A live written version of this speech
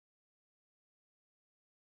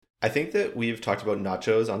I think that we've talked about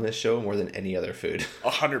nachos on this show more than any other food.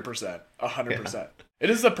 100%. 100%.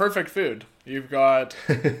 It is the perfect food. You've got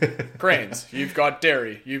grains, you've got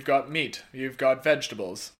dairy, you've got meat, you've got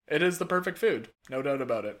vegetables. It is the perfect food. No doubt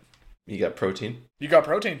about it. You got protein. You got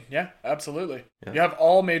protein. Yeah, absolutely. Yeah. You have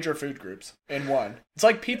all major food groups in one. It's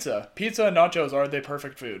like pizza. Pizza and nachos are the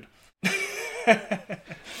perfect food.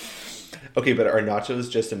 Okay, but are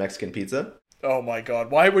nachos just a Mexican pizza? Oh my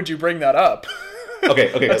god, why would you bring that up?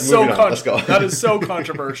 Okay, That's moving on. Let's go. That is so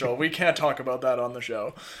controversial. We can't talk about that on the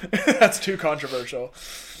show. That's too controversial.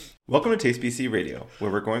 Welcome to Taste BC Radio,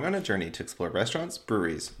 where we're going on a journey to explore restaurants,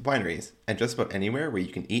 breweries, wineries, and just about anywhere where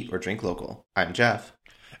you can eat or drink local. I'm Jeff.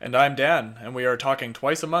 And I'm Dan, and we are talking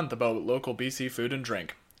twice a month about local BC food and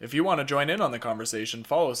drink. If you want to join in on the conversation,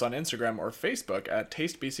 follow us on Instagram or Facebook at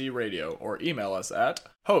Taste BC Radio, or email us at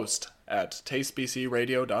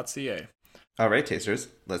host@tastebcradio.ca. All right, tasters,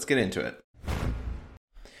 let's get into it.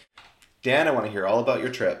 Dan, I want to hear all about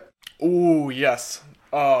your trip. Ooh, yes.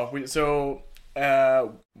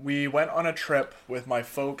 We went on a trip with my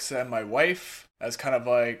folks and my wife as kind of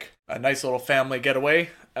like a nice little family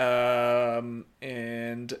getaway. And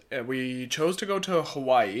we chose to go to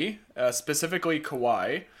Hawaii, specifically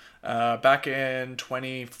Kauai, back in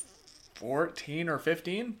 2014 or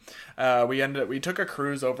 15. We took a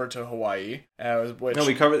cruise over to Hawaii.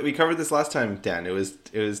 We covered this last time, Dan. It was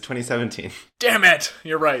 2017. Damn it!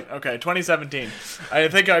 You're right. Okay, 2017. I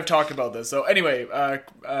think I've talked about this. So anyway,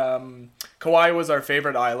 Kauai was our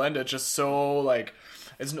favorite island. It's just so like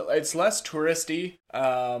it's less touristy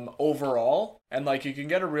overall, and like you can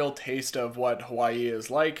get a real taste of what Hawaii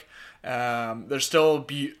is like. There's still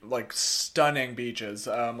stunning beaches.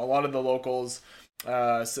 A lot of the locals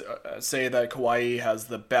say that Kauai has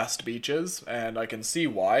the best beaches, and I can see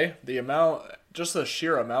why. Just the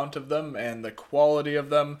sheer amount of them and the quality of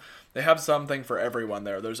them. They have something for everyone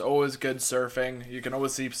there. There's always good surfing. You can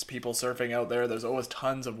always see people surfing out there. There's always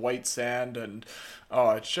tons of white sand, and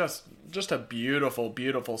it's just a beautiful,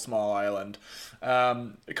 beautiful small island.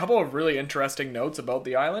 A couple of really interesting notes about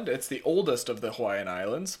the island. It's the oldest of the Hawaiian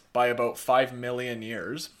Islands by about 5 million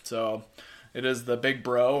years. So it is the big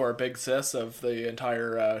bro or big sis of the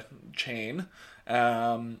entire chain.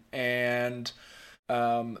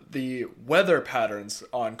 The weather patterns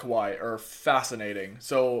on Kauai are fascinating.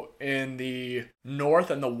 So in the north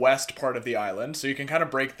and the west part of the island, so you can kind of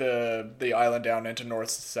break the island down into north,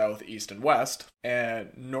 south, east, and west.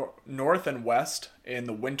 And north and west in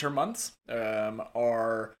the winter months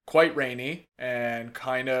are quite rainy and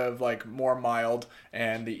kind of like more mild,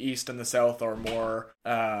 and the east and the south are more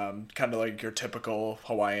kind of like your typical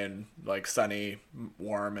Hawaiian, like sunny,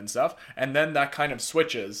 warm and stuff. And then that kind of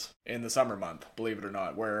switches in the summer month, believe it or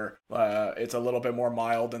not, where it's a little bit more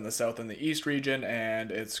mild in the south and the east region, and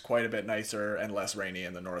it's quite a bit nicer and less rainy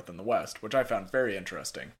in the north and the west, which I found very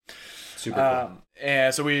interesting. Super cool.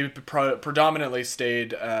 And so we predominantly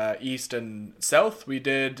stayed east and south. We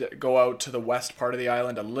did go out to the west part of the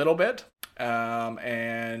island a little bit.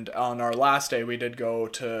 And on our last day, we did go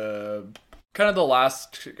to kind of the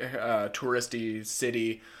last touristy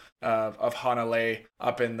city of Hanalei,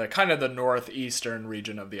 up in the kind of the northeastern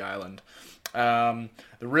region of the island. The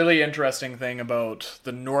really interesting thing about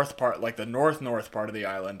the north part, like the north part of the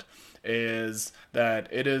island, is that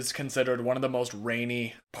it is considered one of the most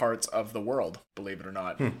rainy parts of the world, believe it or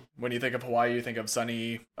not. When you think of Hawaii, you think of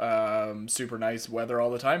sunny, super nice weather all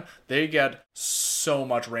the time. They get so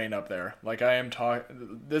much rain up there. Like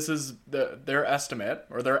this is their estimate,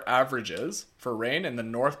 or their averages for rain in the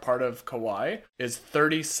north part of Kauai is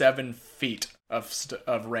 37 feet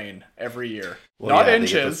of rain every year. Well, not yeah,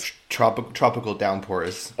 inches. Tropical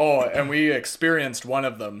downpours. Oh, and we experienced one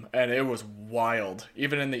of them, and it was wild.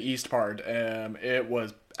 Even in the east part, it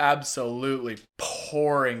was absolutely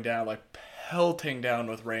pouring down, like pelting down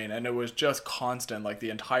with rain, and it was just constant, like the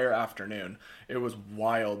entire afternoon. It was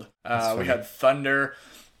wild. We had thunder,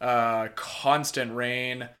 constant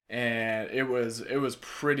rain, and it was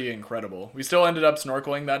pretty incredible. We still ended up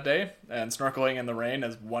snorkeling that day, and snorkeling in the rain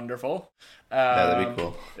is wonderful. That'd be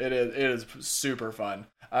cool. It is super fun.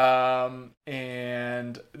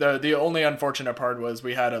 And the only unfortunate part was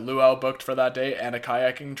we had a luau booked for that day and a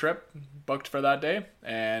kayaking trip booked for that day,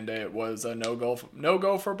 and it was a no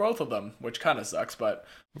go for both of them, which kind of sucks, but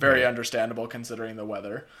very understandable considering the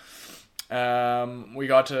weather. We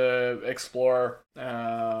got to explore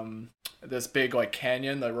this big like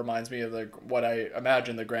canyon that reminds me of what I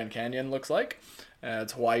imagine the Grand Canyon looks like.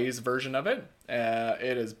 It's Hawaii's version of it.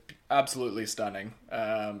 It is absolutely stunning.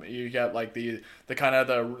 You get like the kind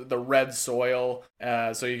of the red soil,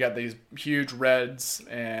 so you get these huge reds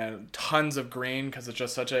and tons of green because it's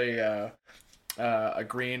just such a a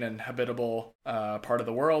green and habitable part of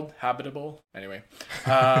the world. Habitable, anyway.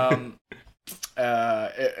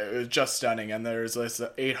 It was just stunning, and there's this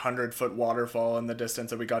 800-foot waterfall in the distance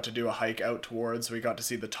that we got to do a hike out towards. We got to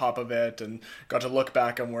see the top of it and got to look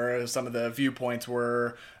back on where some of the viewpoints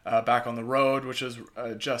were back on the road, which was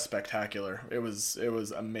just spectacular. It was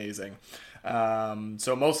amazing.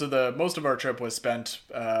 So most of our trip was spent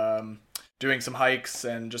doing some hikes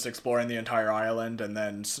and just exploring the entire island, and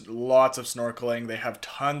then lots of snorkeling. They have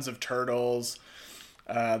tons of turtles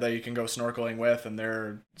that you can go snorkeling with, and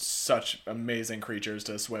they're such amazing creatures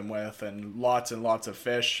to swim with, and lots of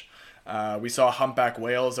fish. We saw humpback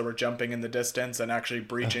whales that were jumping in the distance and actually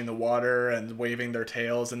breaching the water and waving their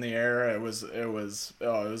tails in the air. It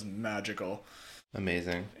was magical.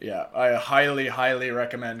 Amazing. Yeah, I highly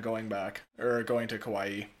recommend going back, or going to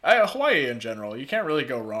Kauai. Hawaii in general, you can't really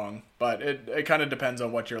go wrong, but it kind of depends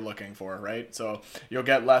on what you're looking for, right? So you'll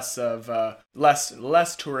get less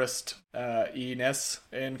tourist e-ness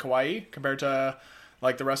in Kauai compared to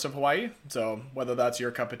like the rest of Hawaii. So whether that's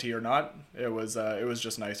your cup of tea or not, it was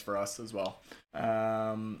just nice for us as well.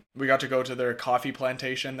 We got to go to their coffee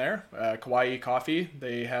plantation there, Kauai Coffee.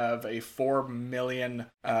 They have a 4 million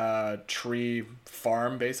tree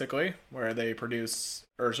farm, basically, where they produce,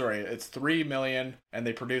 it's 3 million, and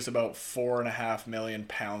they produce about 4.5 million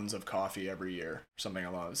pounds of coffee every year, something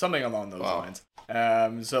along those lines.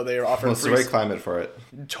 So they offer it's the right climate for it.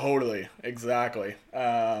 Totally, exactly.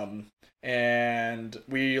 And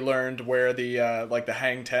we learned where the the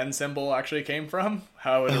hang 10 symbol actually came from,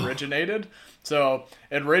 how it originated. So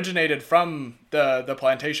it originated from the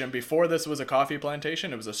plantation. Before this was a coffee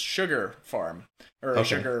plantation, it was a sugar farm, or a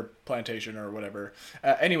sugar plantation, or whatever.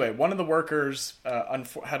 Anyway, one of the workers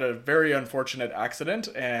had a very unfortunate accident,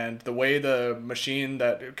 and the way the machine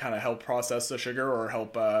that kind of helped process the sugar, or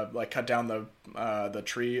help cut down the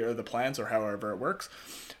tree or the plants, or however it works,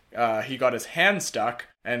 he got his hand stuck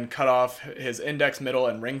and cut off his index, middle,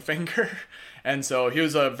 and ring finger. And so he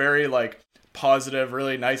was a very positive,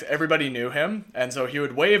 really nice, everybody knew him, and so he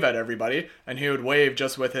would wave at everybody, and he would wave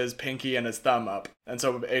just with his pinky and his thumb up, and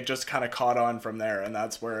so it just kind of caught on from there, and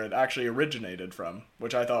that's where it actually originated from,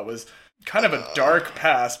 which I thought was kind of a dark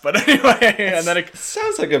past, but anyway. And then it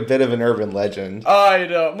sounds like a bit of an urban legend. I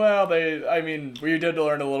don't. Well, we did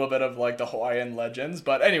learn a little bit of the Hawaiian legends,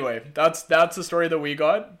 but anyway, that's the story that we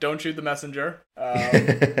got. Don't shoot the messenger.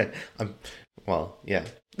 Well, yeah.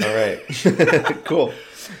 All right. Cool.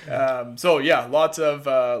 So yeah, lots of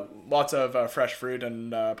fresh fruit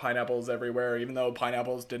and pineapples everywhere. Even though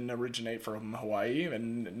pineapples didn't originate from Hawaii,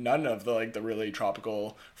 and none of the really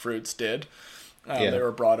tropical fruits did. They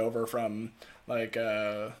were brought over from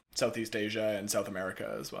Southeast Asia and South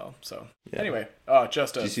America as well. So anyway,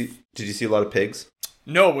 did you see a lot of pigs?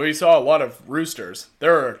 No, we saw a lot of roosters.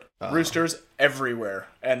 There are roosters everywhere,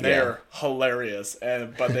 and they are hilarious.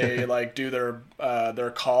 But they do their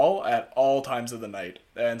call at all times of the night.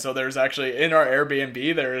 And so there's actually, in our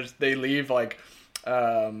Airbnb, they leave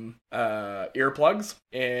earplugs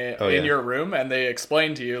in your room, and they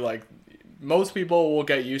explain to you most people will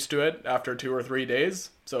get used to it after 2 or 3 days,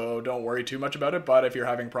 so don't worry too much about it. But if you're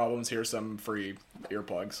having problems, here's some free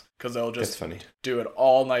earplugs, because they'll just do it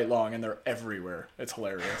all night long, and they're everywhere. It's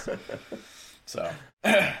hilarious. So,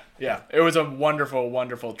 yeah, it was a wonderful,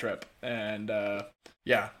 wonderful trip, and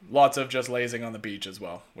lots of just lazing on the beach as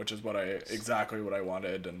well, which is exactly what I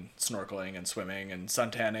wanted, and snorkeling and swimming and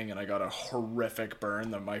suntanning, and I got a horrific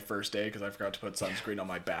burn my first day because I forgot to put sunscreen on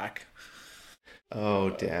my back. Oh,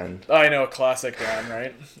 Dan. I know, classic Dan,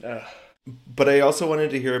 right? But I also wanted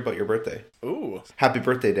to hear about your birthday. Ooh. Happy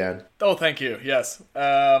birthday, Dan. Oh, thank you. Yes.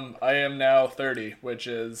 I am now 30, which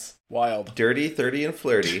is wild. Dirty, 30, and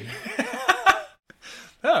flirty.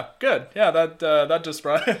 Oh, good. Yeah, that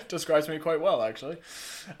describes me quite well, actually.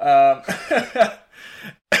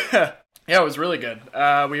 Yeah, it was really good.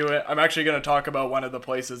 I'm actually going to talk about one of the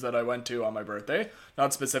places that I went to on my birthday.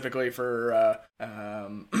 Not specifically for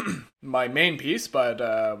my main piece, but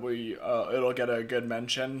it'll get a good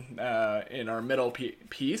mention in our middle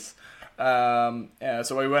piece. So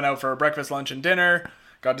we went out for breakfast, lunch, and dinner.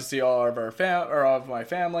 Got to see all of of my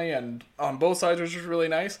family, and on both sides, which was really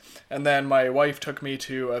nice. And then my wife took me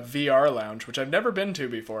to a VR lounge, which I've never been to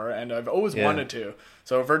before, and I've always wanted to.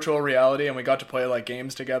 So virtual reality, and we got to play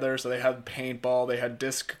games together. So they had paintball, they had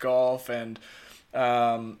disc golf, and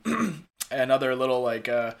other little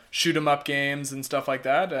shoot 'em up games and stuff like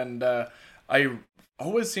that. And I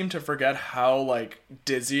always seem to forget how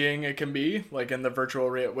dizzying it can be, in the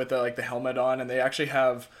virtual with the helmet on, and they actually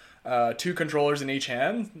have two controllers in each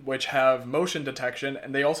hand, which have motion detection,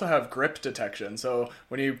 and they also have grip detection. So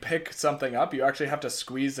when you pick something up, you actually have to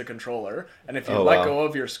squeeze the controller, and if you let go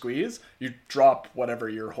of your squeeze, you drop whatever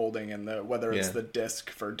you're holding in whether it's the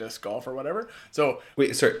disc for disc golf or whatever. So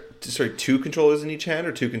wait, sorry, two controllers in each hand,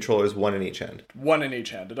 or two controllers, one in each hand? One in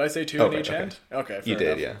each hand. Did I say two in each hand? Okay, fair you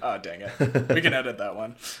did, enough. yeah. Oh, dang it. We can edit that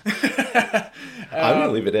one. I'm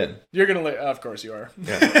gonna leave it in. You're gonna of course you are.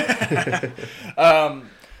 Yeah.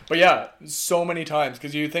 But yeah, so many times,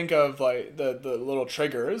 because you think of like the little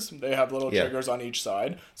triggers, they have little triggers on each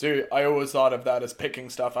side. So I always thought of that as picking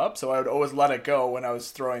stuff up. So I would always let it go when I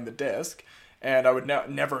was throwing the disc, and I would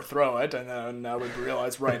never throw it. And then I would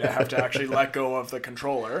realize, right, I have to actually let go of the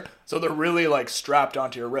controller. So they're really like strapped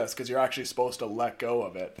onto your wrist because you're actually supposed to let go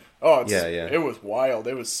of it. Oh, it was wild.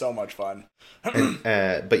 It was so much fun.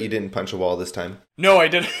 But you didn't punch a wall this time? No, I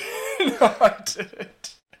didn't. No, I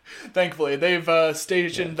didn't. Thankfully, they've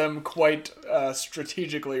stationed them quite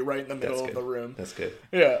strategically right in the middle of the room. That's good.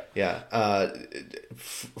 Yeah. Yeah.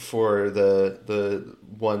 For the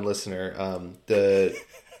one listener,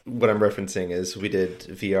 what I'm referencing is we did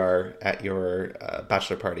VR at your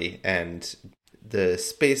bachelor party, and the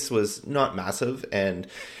space was not massive, and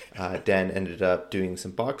Dan ended up doing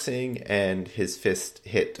some boxing, and his fist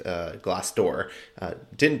hit a glass door.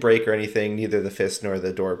 Didn't break or anything, neither the fist nor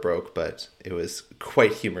the door broke, but it was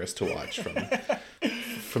quite humorous to watch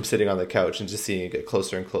from sitting on the couch and just seeing it get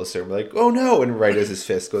closer and closer. And we're like, oh no, and right as his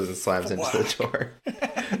fist goes and slams into the door.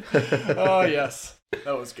 Oh, yes.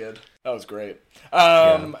 That was good. That was great.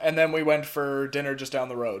 And then we went for dinner just down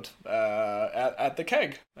the road at the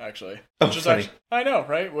Keg, actually. Which is funny. I know,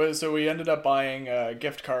 right? So we ended up buying a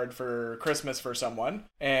gift card for Christmas for someone,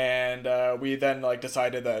 and we then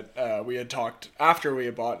decided that we had talked after we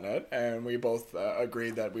had bought it, and we both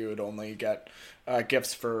agreed that we would only get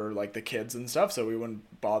gifts for the kids and stuff, so we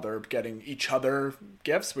wouldn't bother getting each other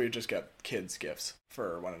gifts. We would just get kids gifts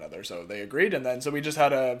for one another. So they agreed, and then so we just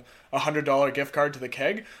had a $100 gift card to the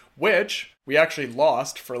Keg, which we actually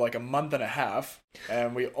lost for a month and a half,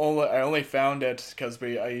 and I only found it because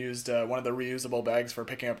I used one of the reusable bags for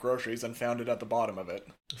picking up groceries and found it at the bottom of it.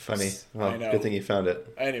 Funny. Well, good thing you found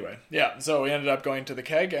it. Anyway, yeah, so we ended up going to the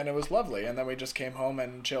Keg, and it was lovely, and then we just came home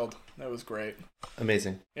and chilled. It was great.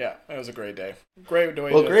 Amazing. Yeah, it was a great day. Great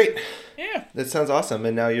way. Well, great. Yeah. That sounds awesome.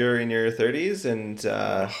 And now you're in your 30s,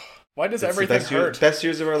 and why does everything hurt? Best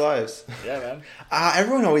years of our lives. Yeah, man.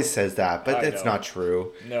 Everyone always says that, but it's not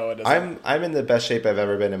true. No, it isn't. I'm in the best shape I've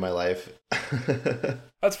ever been in my life.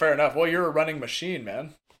 That's fair enough. Well, you're a running machine,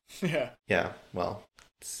 man. Yeah. Yeah. Well,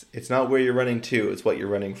 it's not where you're running to; it's what you're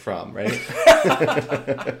running from, right?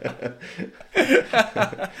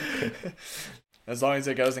 As long as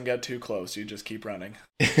it doesn't get too close, you just keep running.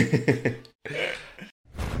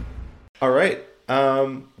 All right.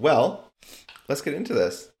 Well, let's get into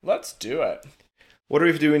this. Let's do it. What are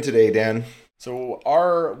we doing today, Dan? So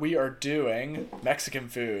we are doing Mexican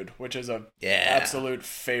food, which is a absolute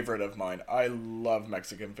favorite of mine. I love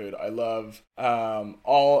Mexican food. I love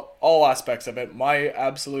all aspects of it. My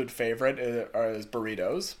absolute favorite is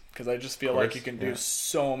burritos, because I just feel like you can do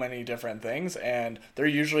so many different things, and they're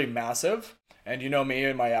usually massive. And you know me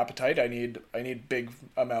and my appetite. I need big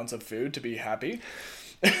amounts of food to be happy.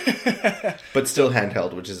 But still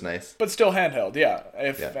handheld, which is nice. But still handheld, yeah.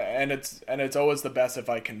 And it's always the best if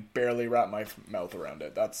I can barely wrap my mouth around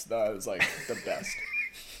it. That is the best.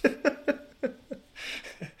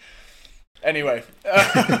 Anyway,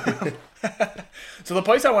 so the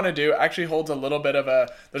place I want to do actually holds a little bit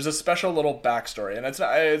of there's a special little backstory, and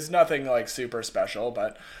it's nothing super special,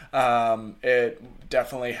 but it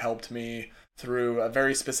definitely helped me through a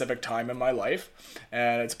very specific time in my life.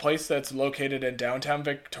 And it's a place that's located in downtown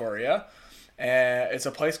Victoria, and it's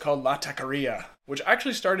a place called La Taqueria, which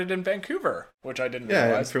actually started in Vancouver, which I didn't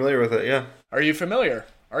realize. Yeah, I'm familiar with it, yeah. Are you familiar?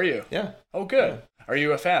 Are you? Yeah. Oh, good. Yeah. Are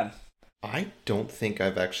you a fan? I don't think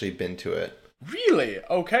I've actually been to it. Really?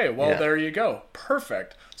 Okay, well, There you go.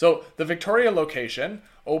 Perfect. So the Victoria location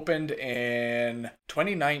opened in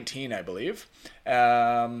 2019, I believe.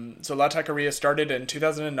 So La Taqueria started in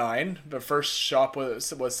 2009. The first shop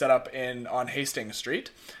was set up on Hastings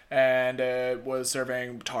Street, and it was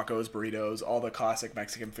serving tacos, burritos, all the classic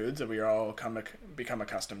Mexican foods that we all become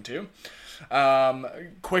accustomed to.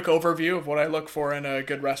 Quick overview of what I look for in a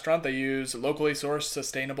good restaurant. They use locally sourced,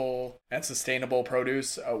 sustainable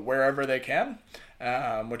produce wherever they can,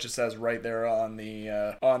 which it says right there on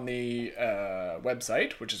the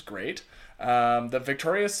website, which is great. The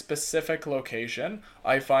Victoria specific location,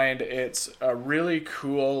 I find it's a really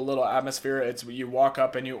cool little atmosphere. It's you walk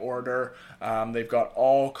up and you order. They've got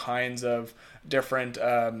all kinds of different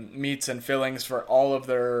meats and fillings for all of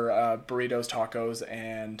their burritos, tacos,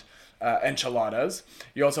 and enchiladas.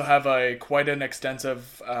 You also have quite an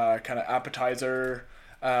extensive kind of appetizer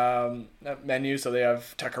menu. So they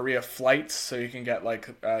have taqueria flights, so you can get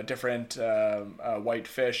like different white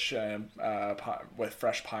fish with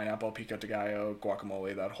fresh pineapple, pico de gallo,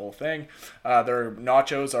 guacamole, that whole thing. Their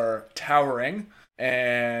nachos are towering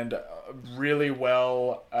and really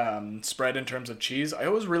well spread in terms of cheese. I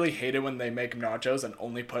always really hate it when they make nachos and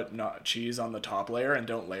only put cheese on the top layer and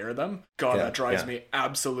don't layer them. God, that drives me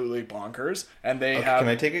absolutely bonkers. And they have. Can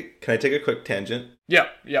I take a quick tangent? Yeah,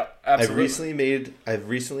 absolutely. I've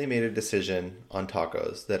recently made a decision on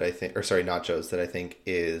nachos that I think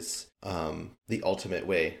is the ultimate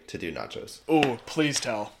way to do nachos. Oh, please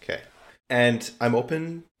tell. Okay, and I'm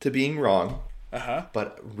open to being wrong. Uh-huh.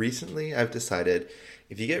 But recently I've decided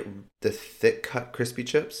if you get the thick cut crispy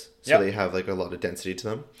chips, so they have like a lot of density to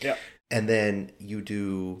them. Yeah. And then you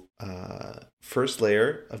do first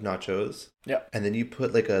layer of nachos. Yeah. And then you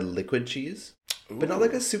put like a liquid cheese. Ooh. But not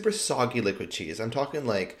like a super soggy liquid cheese. I'm talking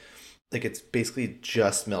like it's basically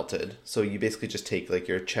just melted. So you basically just take like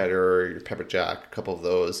your cheddar or your pepper jack, a couple of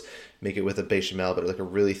those, make it with a bechamel, but like a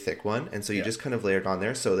really thick one. And so you just kind of layer it on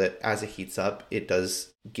there so that as it heats up, it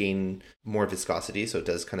does gain more viscosity. So it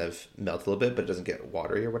does kind of melt a little bit, but it doesn't get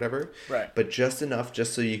watery or whatever. Right. But just enough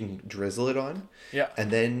just so you can drizzle it on. Yeah.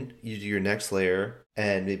 And then you do your next layer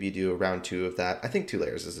and maybe you do a round 2 of that. I think 2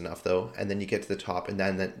 layers is enough though. And then you get to the top and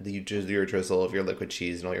then you do your drizzle of your liquid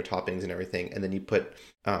cheese and all your toppings and everything. And then you put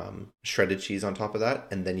shredded cheese on top of that.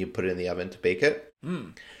 And then you put it in the oven to bake it.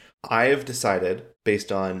 I have decided,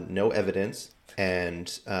 based on no evidence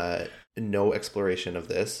and no exploration of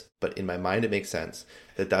this, but in my mind it makes sense,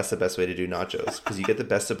 that that's the best way to do nachos because you get the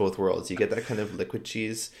best of both worlds. You get that kind of liquid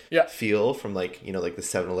cheese feel from like the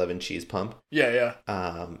 7-Eleven cheese pump. Yeah.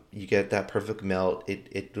 You get that perfect melt.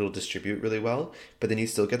 It will distribute really well, but then you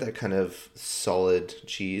still get that kind of solid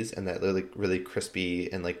cheese and that really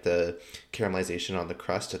crispy and like the caramelization on the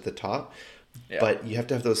crust at the top. Yeah. But you have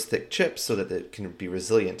to have those thick chips so that it can be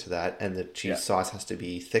resilient to that, and the cheese sauce has to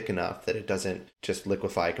be thick enough that it doesn't just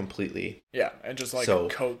liquefy completely. Yeah, and just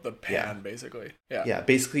coat the pan basically. Yeah,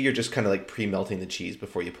 basically you're just kind of like pre-melting the cheese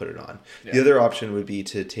before you put it on. Yeah. The other option would be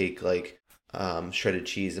to take like shredded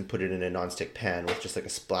cheese and put it in a nonstick pan with just like a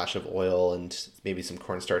splash of oil and maybe some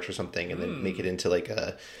cornstarch or something, and then make it into like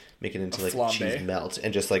a cheese melt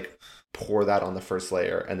and just like pour that on the first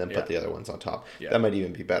layer and then put the other ones on top. Yeah. That might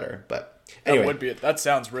even be better, but anyway. That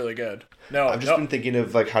sounds really good. I've just been thinking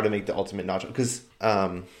of like how to make the ultimate nacho because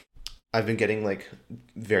I've been getting like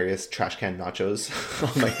various trash can nachos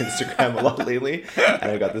on my Instagram a lot lately,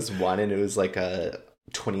 and I got this one and it was like a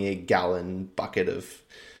 28-gallon bucket of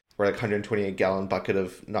 128-gallon bucket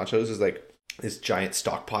of nachos. It was like this giant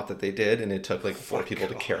stock pot that they did, and it took like 4 people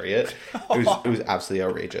to carry it. It was absolutely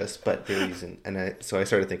outrageous, but they were using, so I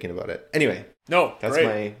started thinking about it. Anyway,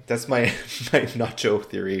 that's my nacho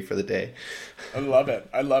theory for the day. I love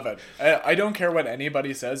it. I don't care what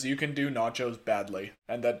anybody says. You can do nachos badly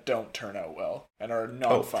and that don't turn out well and are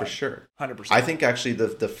not fun. For sure. 100%. I think actually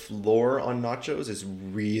the floor on nachos is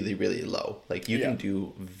really, really low. Like you can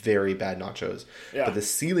do very bad nachos, but the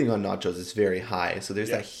ceiling on nachos is very high. So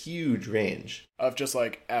there's that huge range of just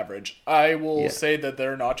like average. I will say that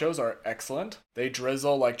their nachos are excellent. They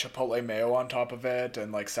drizzle like chipotle mayo on top of it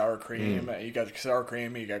and like sour cream. You got sour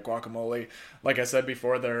cream, you got guacamole. Like I said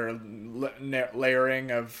before, their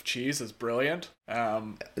layering of cheese is brilliant.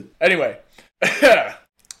 Anyway,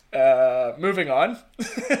 moving on.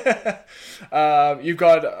 You've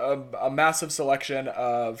got a massive selection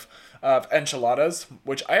of enchiladas,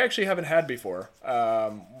 which I actually haven't had before,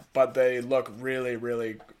 but they look really,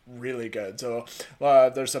 really, really good. So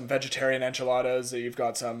there's some vegetarian enchiladas. You've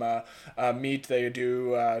got some meat. They do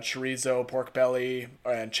chorizo, pork belly,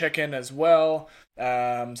 and chicken as well.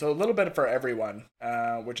 So a little bit for everyone,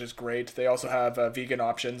 which is great. They also have vegan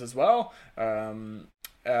options as well.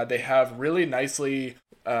 They have really nicely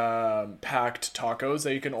packed tacos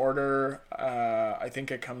that you can order. I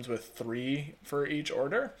think it comes with 3 for each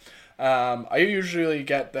order. I usually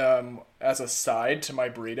get them as a side to my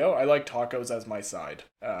burrito. I like tacos as my side,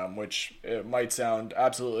 which it might sound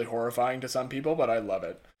absolutely horrifying to some people, but I love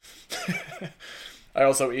it. I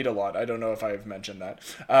also eat a lot. I don't know if I've mentioned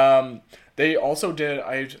that. They also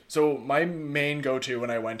did. So my main go-to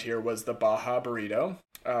when I went here was the Baja burrito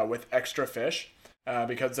with extra fish.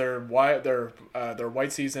 Because they're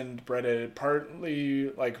white seasoned breaded, partly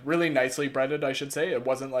like really nicely breaded, I should say. It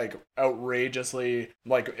wasn't like outrageously,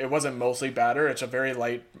 like it wasn't mostly batter. It's a very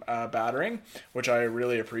light battering, which I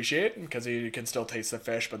really appreciate because you can still taste the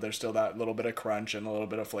fish, but there's still that little bit of crunch and a little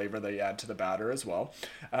bit of flavor that you add to the batter as well.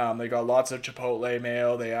 They got lots of chipotle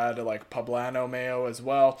mayo. They add like poblano mayo as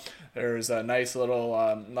well. There's a nice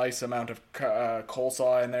little nice amount of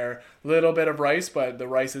coleslaw in there. Little bit of rice, but the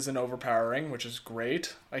rice isn't overpowering, which is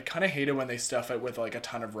great. I kind of hate it when they stuff it with like a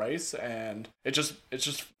ton of rice, and it's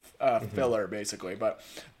just filler basically. But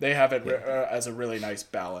they have it as a really nice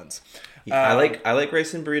balance. Yeah, I like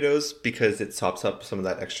rice in burritos because it sops up some of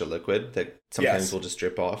that extra liquid that sometimes will just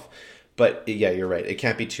drip off. But yeah, you're right. It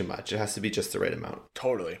can't be too much. It has to be just the right amount.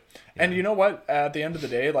 Totally. Yeah. And you know what? At the end of the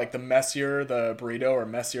day, like the messier the burrito or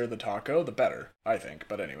messier the taco, the better, I think.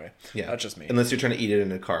 But anyway, that's just me. Unless you're trying to eat it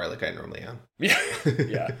in a car like I normally am. Yeah.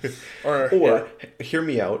 Yeah. Or hear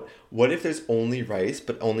me out. What if there's only rice,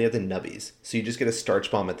 but only at the nubbies? So you just get a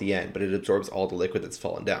starch bomb at the end, but it absorbs all the liquid that's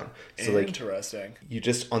fallen down. So interesting. You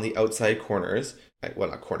just, on the outside corners, well,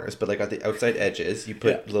 not corners, but like at the outside edges, you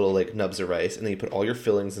put little like nubs of rice, and then you put all your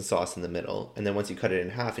fillings and sauce in the middle. And then once you cut it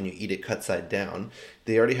in half and you eat it cut side down,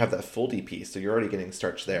 they already have that foldy piece. So you're already getting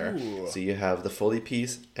starch there. Ooh. So you have the foldy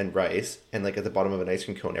piece and rice, and like at the bottom of an ice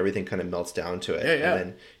cream cone, everything kind of melts down to it. Yeah. And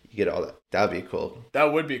then you get all that. That'd be cool.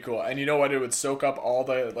 That would be cool. And you know what? It would soak up all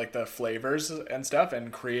the like the flavors and stuff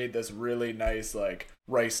and create this really nice like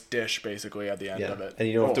rice dish basically at the end of it. And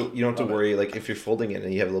you don't have to worry like if you're folding it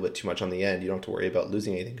and you have a little bit too much on the end, you don't have to worry about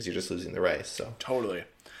losing anything because you're just losing the rice. So totally.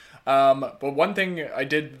 But one thing I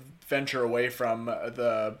did venture away from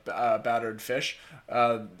the battered fish,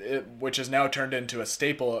 which has now turned into a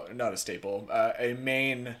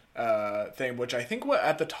main thing, which I think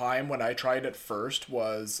at the time when I tried it first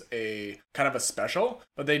was a kind of a special,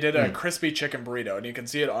 but they did a crispy chicken burrito, and you can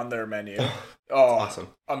see it on their menu. Awesome.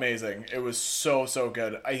 Amazing. It was so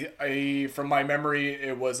good. I from my memory,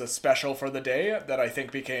 it was a special for the day that I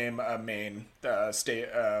think became a main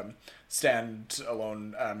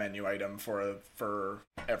standalone menu item for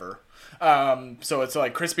forever. So it's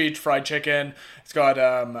like crispy fried chicken. It's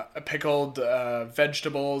got pickled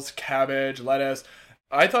vegetables, cabbage, lettuce.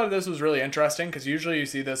 I thought this was really interesting because usually you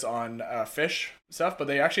see this on fish stuff, but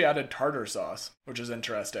they actually added tartar sauce, which is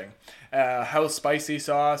interesting. House spicy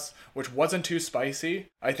sauce, which wasn't too spicy.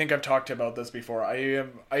 I think I've talked about this before.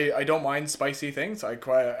 I don't mind spicy things. I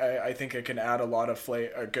think it can add a lot of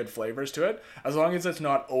good flavors to it, as long as it's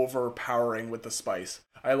not overpowering with the spice.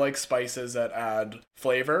 I like spices that add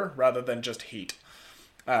flavor rather than just heat.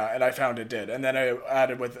 And I found it did. And then I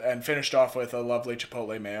added and finished off with a lovely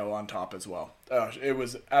chipotle mayo on top as well. It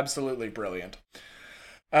was absolutely brilliant.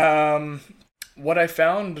 What I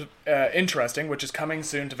found interesting, which is coming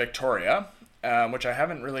soon to Victoria, which I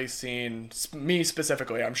haven't really seen, me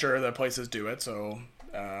specifically. I'm sure that places do it, so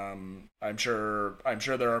I'm sure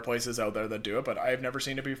there are places out there that do it, but I've never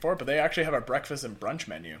seen it before. But they actually have a breakfast and brunch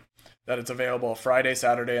menu that it's available Friday,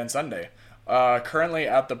 Saturday, and Sunday. Currently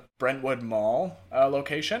at the Brentwood Mall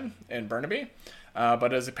location in Burnaby,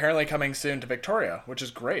 but is apparently coming soon to Victoria, which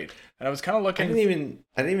is great. And I was kind of looking. I didn't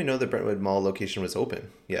even know the Brentwood Mall location was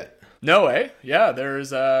open yet. No way. Yeah,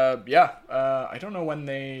 there's I don't know when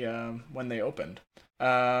they opened.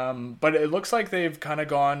 But it looks like they've kind of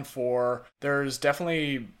gone for, there's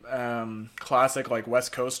definitely classic like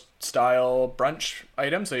West Coast style brunch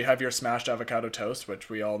items. So you have your smashed avocado toast, which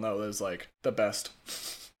we all know is like the best.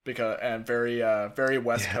 And very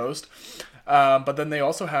West Coast, but then they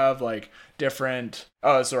also have like different.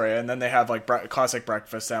 And then they have like classic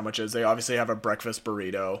breakfast sandwiches. They obviously have a breakfast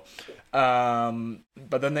burrito,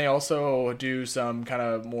 but then they also do some kind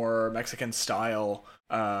of more Mexican style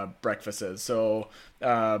breakfasts. So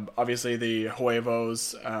obviously the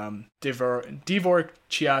huevos,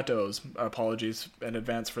 divorciatos. Apologies in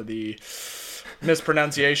advance for the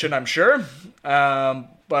mispronunciation, I'm sure,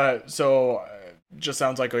 but so. Just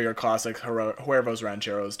sounds like your classic huevos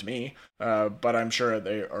rancheros to me, but I'm sure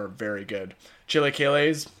they are very good.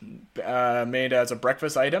 Chilaquiles, made as a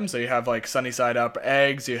breakfast item, so you have like sunny side up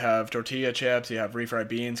eggs, you have tortilla chips, you have refried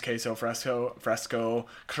beans, queso fresco,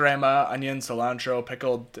 crema, onion, cilantro,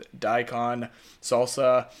 pickled daikon,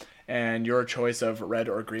 salsa, and your choice of red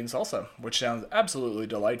or green salsa, which sounds absolutely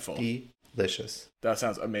delightful. Delicious. That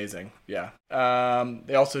sounds amazing. Yeah.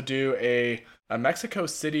 They also do a Mexico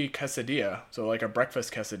City quesadilla, so like a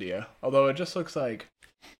breakfast quesadilla. Although it just looks like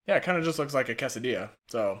Yeah, it kind of just looks like a quesadilla.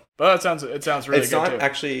 So, but it sounds really It's good not too.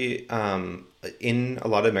 actually in a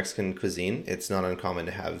lot of Mexican cuisine. It's not uncommon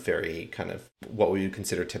to have very kind of what we would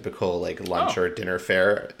consider typical like lunch Oh. or dinner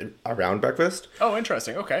fare around breakfast. Oh,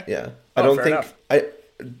 interesting. Okay. Yeah, I Oh, don't fair think enough. I.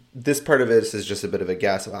 This part of it is just a bit of a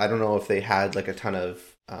guess. I don't know if they had like a ton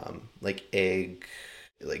of like egg,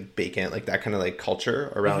 like bacon, like that kind of like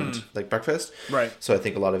culture around like breakfast. Right. So I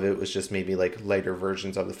think a lot of it was just maybe like lighter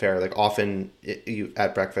versions of the fare. Like often you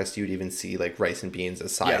at breakfast you'd even see like rice and beans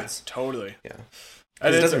as Yeah, sides. totally. Yeah.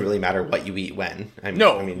 And It it's doesn't really matter what you eat when.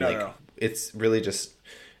 No, I mean, no, like no. it's really just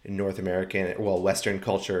North American, well, Western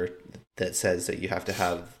culture that says that you have to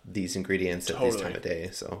have these ingredients at this time of day.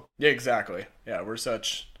 So Yeah, exactly. Yeah, we're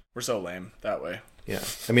so lame that way. yeah,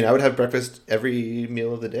 I mean, I would have breakfast every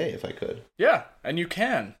meal of the day if I could. Yeah, and you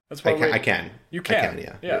can. That's why I can. You can. I can.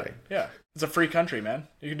 Yeah. Yeah. You're right. Yeah. It's a free country, man.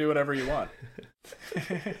 You can do whatever you want.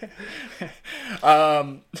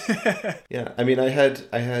 um, Yeah. I mean, I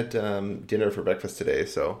had dinner for breakfast today,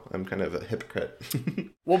 so I'm kind of a hypocrite.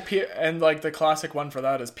 well, and like the classic one for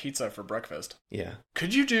that is pizza for breakfast. Yeah.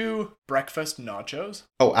 Could you do breakfast nachos?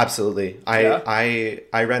 Oh, absolutely. Yeah?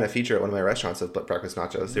 I ran a feature at one of my restaurants of breakfast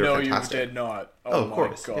nachos. They were No, fantastic. you did not. Oh, Oh, of my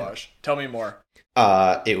course, gosh. Tell me more.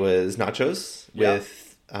 It was nachos Yeah.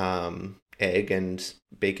 with egg and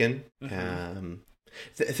bacon. Mm-hmm.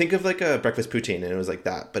 Think of like a breakfast poutine, and it was like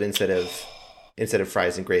that, but instead of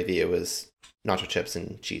fries and gravy, it was nacho chips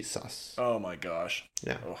and cheese sauce. Oh my gosh.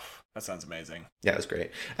 Yeah, Oh, that sounds amazing. yeah, it was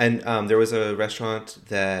great. And there was a restaurant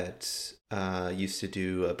that used to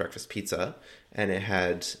do a breakfast pizza, and it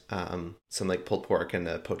had some like pulled pork and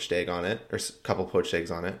a poached egg on it, or a couple poached eggs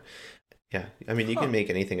on it. Yeah, I mean, you can make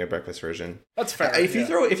anything a breakfast version. That's fair. If you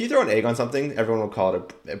yeah. throw an egg on something, everyone will call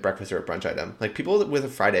it a breakfast or a brunch item. Like people with a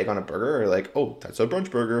fried egg on a burger are like, "Oh, that's a brunch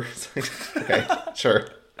burger." It's like, okay, sure.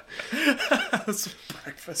 That's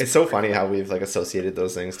breakfast. It's so funny how we've like associated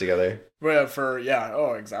those things together. Well,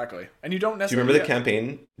 oh, exactly. And you don't Do you necessarily. remember the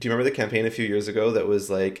campaign? Do you remember the campaign a few years ago that was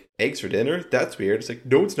like eggs for dinner? That's weird. It's like,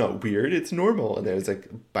 no, it's not weird. It's normal. And there was like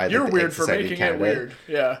by You're the weird Egg for Society of making it Canada. weird.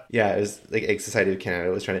 Yeah. Yeah, it was like Egg Society of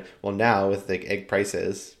Canada was trying to. Well, now with like egg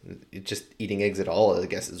prices, just eating eggs at all, I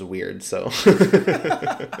guess, is weird. So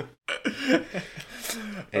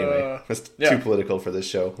anyway, that's too political for this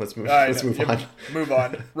show. Let's move. Let's move on. Move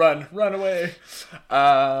on. Run away.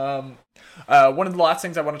 One of the last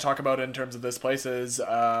things I want to talk about in terms of this place is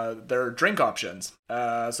their drink options.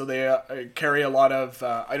 So they carry a lot of.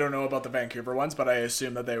 I don't know about the Vancouver ones, but I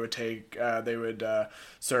assume that they would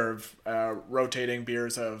serve rotating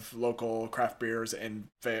beers of local craft beers in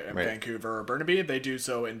Vancouver or Burnaby. They do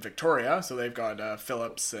so in Victoria, so they've got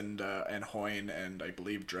Phillips and Hoyne and I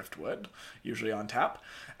believe Driftwood usually on tap.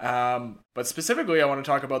 But specifically, I want to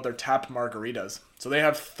talk about their tap margaritas. So they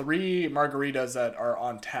have 3 margaritas that are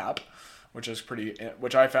on tap, which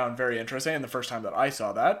I found very interesting. And the first time that I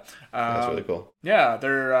saw that, That's really cool. Yeah,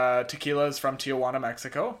 they're tequilas from Tijuana,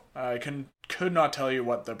 Mexico. I could not tell you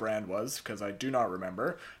what the brand was because I do not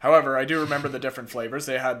remember. However, I do remember the different flavors.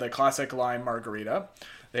 They had the classic lime margarita.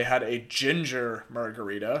 They had a ginger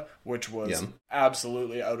margarita, which was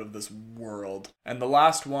absolutely out of this world. And the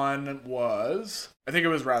last one was, I think it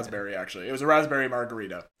was raspberry, actually. It was a raspberry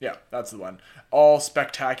margarita. Yeah, that's the one. All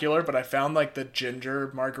spectacular, but I found like the ginger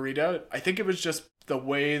margarita, I think it was just the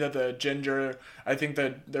way that the ginger, I think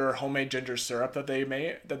that their homemade ginger syrup that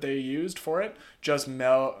they used for it just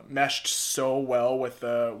meshed so well with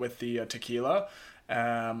the tequila.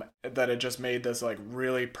 That it just made this like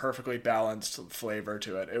really perfectly balanced flavor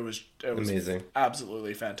to it. It was amazing,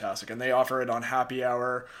 absolutely fantastic, and they offer it on happy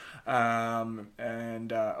hour,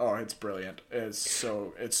 it's brilliant. It's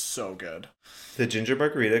so good. The ginger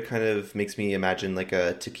margarita kind of makes me imagine like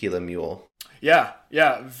a tequila mule. Yeah,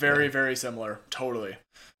 very similar, totally.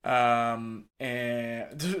 And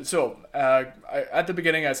so at the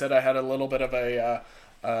beginning, I said I had a little bit of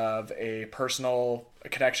a personal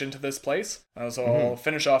connection to this place. So I'll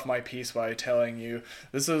finish off my piece by telling you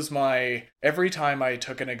this is every time I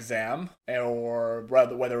took an exam, or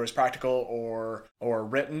whether it was practical or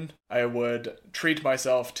written, I would treat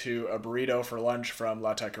myself to a burrito for lunch from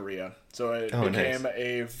La Taqueria. So it became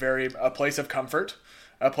nice. a place of comfort,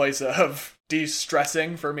 a place of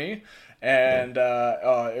de-stressing for me. And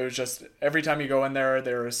it was just every time you go in there,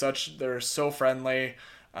 they're so friendly.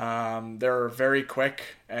 They're very quick,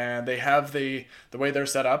 and they have the way they're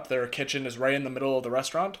set up. Their kitchen is right in the middle of the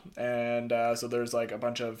restaurant, and so there's like a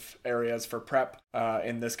bunch of areas for prep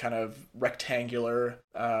in this kind of rectangular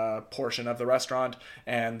portion of the restaurant,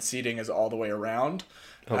 and seating is all the way around.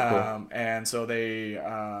 Oh, cool. And so they,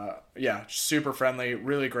 super friendly,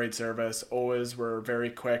 really great service. Always were very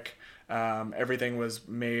quick. Everything was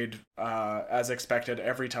made as expected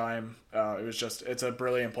every time. It's a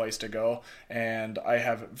brilliant place to go. And I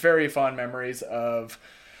have very fond memories of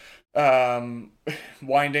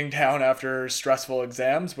winding down after stressful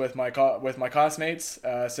exams with my classmates,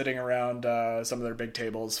 sitting around some of their big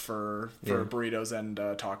tables for burritos and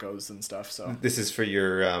tacos and stuff. So This is for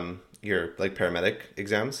your like paramedic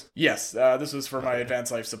exams? yes, this was for my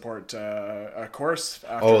advanced life support course.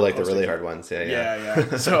 Like the really hard ones.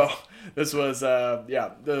 Yeah. So this was so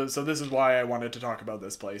this is why I wanted to talk about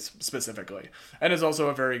this place specifically, and it's also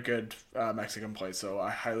a very good Mexican place. So I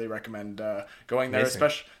highly recommend going there,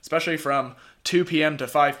 especially from 2 p.m. to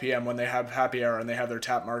 5 p.m. when they have happy hour and they have their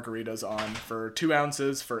tap margaritas on for 2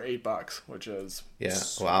 ounces for $8, which is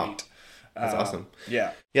sweet. Wow. That's awesome.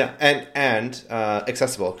 Yeah. Yeah, and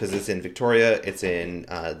accessible because it's in Victoria. It's in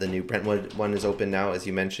the new Brentwood one is open now, as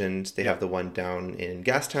you mentioned. They have the one down in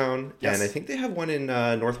Gastown, and I think they have one in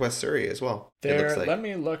Northwest Surrey as well. Let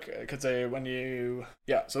me look, because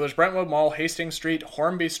so there's Brentwood Mall, Hastings Street,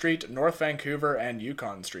 Hornby Street, North Vancouver, and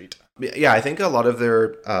Yukon Street. Yeah, I think a lot of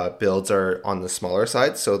their builds are on the smaller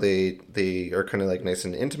side, so they are kind of like nice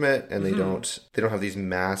and intimate, and they don't have these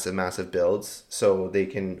massive builds, so they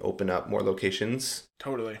can open up more locations.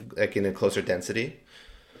 Totally. Like in a closer density.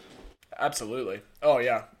 Absolutely. Oh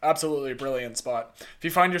yeah, absolutely brilliant spot. If you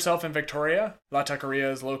find yourself in Victoria, La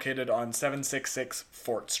Taqueria is located on 766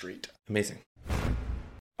 Fort Street. Amazing.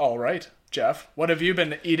 All right, Jeff, what have you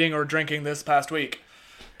been eating or drinking this past week?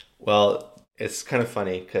 Well, it's kind of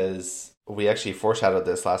funny because we actually foreshadowed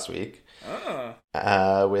this last week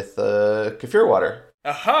with the kefir water.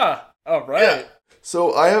 Aha! All right. Yeah.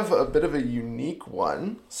 So I have a bit of a unique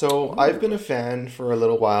one. So I've been a fan for a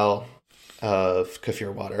little while of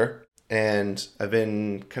kefir water, and I've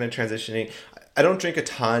been kind of transitioning. I don't drink a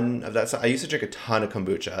ton of that stuff. I used to drink a ton of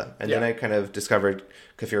kombucha, and then I kind of discovered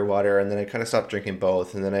kefir water, and then I kind of stopped drinking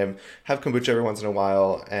both, and then I have kombucha every once in a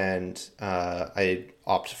while, and I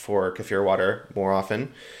opt for kefir water more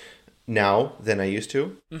often now than I used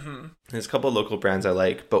to. Mm-hmm. There's a couple of local brands I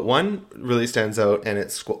like, but one really stands out, and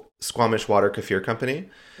it's Squamish Water Kefir Company.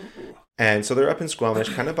 Ooh. And so they're up in Squamish,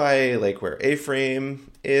 kind of by like where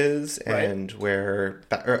A-Frame is, and where,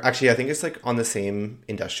 or actually I think it's like on the same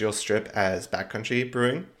industrial strip as Backcountry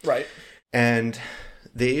Brewing. Right. And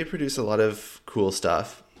they produce a lot of cool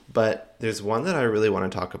stuff, but there's one that I really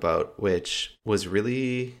want to talk about, which was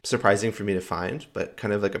really surprising for me to find, but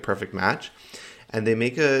kind of like a perfect match. And they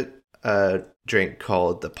make a drink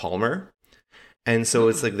called the Palmer. And so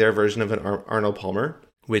it's like their version of an Arnold Palmer,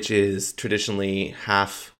 which is traditionally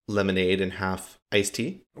half lemonade and half iced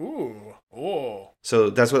tea. Ooh. Oh. So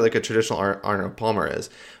that's what like a traditional Arnold Palmer is.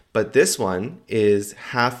 But this one is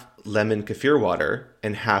half lemon kefir water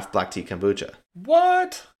and half black tea kombucha.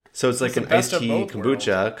 What? So it's like an iced tea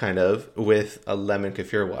kombucha kind of with a lemon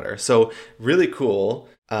kefir water. So really cool.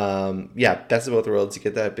 Best of both worlds. You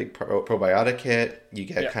get that big probiotic hit. You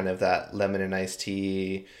get kind of that lemon and iced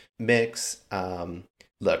tea mix.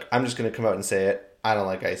 Look, I'm just going to come out and say it. I don't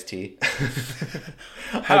like iced tea.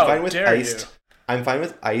 I'm fine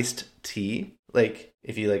with iced tea. Like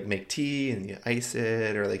if you like make tea and you ice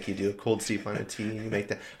it, or like you do a cold steep on a tea and you make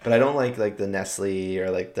that. But I don't like the Nestle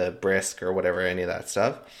or like the Brisk or whatever, any of that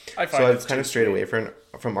stuff. I've kind of strayed away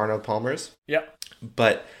from Arnold Palmer's. Yeah.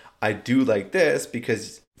 But I do like this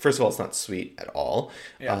because first of all, it's not sweet at all.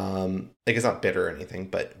 Yeah. Like it's not bitter or anything,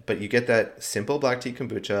 but you get that simple black tea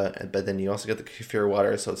kombucha, but then you also get the kefir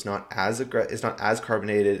water, so it's not as it's not as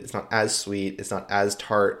carbonated, it's not as sweet, it's not as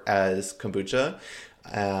tart as kombucha,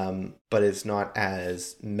 but it's not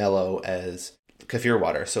as mellow as kefir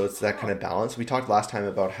water. So it's that kind of balance. We talked last time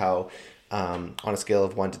about how on a scale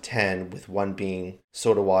of 1 to 10, with 1 being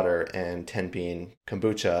soda water and 10 being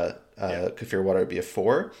kombucha, kefir water would be a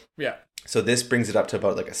 4. Yeah. So this brings it up to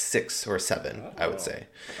about like a 6 or 7, I would say.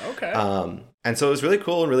 Okay. And so it was really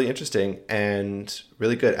cool and really interesting and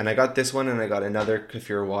really good. And I got this one and I got another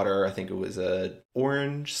kefir water. I think it was a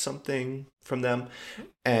orange something from them.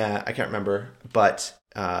 I can't remember, but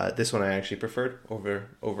this one I actually preferred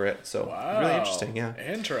over it. So really interesting. Yeah.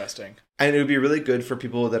 Interesting. And it would be really good for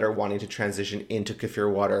people that are wanting to transition into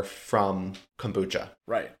kefir water from kombucha.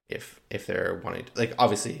 Right. If they're wanting to, like,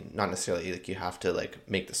 obviously not necessarily like you have to like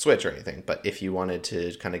make the switch or anything, but if you wanted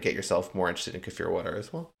to kind of get yourself more interested in kefir water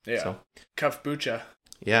as well. Yeah. So. Kefbucha.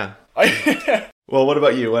 Yeah. Well, what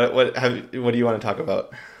about you? What do you want to talk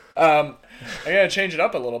about? I'm gonna change it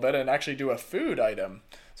up a little bit and actually do a food item.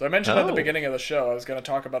 So I mentioned at the Oh, beginning of the show I was gonna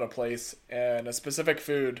talk about a place and a specific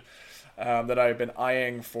food that I've been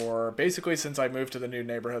eyeing for basically since I moved to the new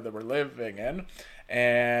neighborhood that we're living in.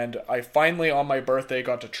 And I finally, on my birthday,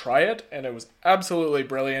 got to try it, and it was absolutely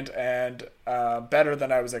brilliant and better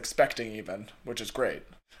than I was expecting, even, which is great.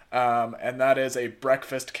 And that is a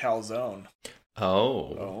breakfast calzone.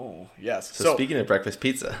 oh. Oh, yes. So speaking of breakfast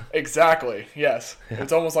pizza, Exactly, yes.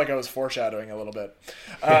 It's almost like I was foreshadowing a little bit.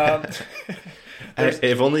 Um,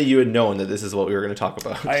 if only you had known that this is what we were going to talk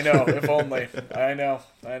about. I know, if only. I know.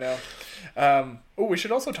 We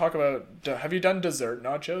should also talk about, have you done dessert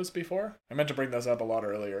nachos before? I meant to bring those up a lot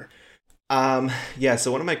earlier. Yeah.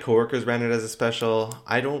 So one of my coworkers ran it as a special.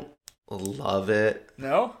 I don't love it.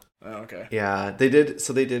 No? Oh, okay. Yeah, they did.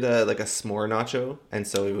 So they did a like a s'more nacho, and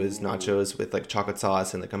so it was nachos with like chocolate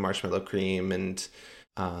sauce and like a marshmallow cream, and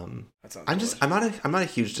That sounds I'm not a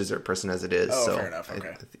huge dessert person as it is. Oh, so fair enough.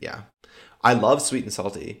 Okay. yeah, I love sweet and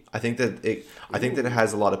salty. I think that it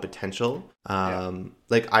has a lot of potential.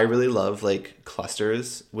 Like I really love like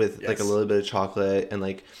clusters with like a Yes. little bit of chocolate, and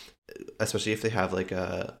like especially if they have like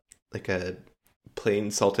a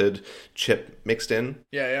plain salted chip mixed in,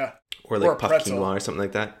 Yeah. or like Or a puffed pretzel. quinoa or something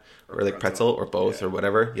like that, or like pretzel. pretzel or both Yeah. or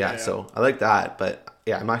whatever. Yeah, Yeah. so I like that, but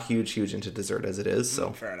yeah, I'm not huge into dessert as it is.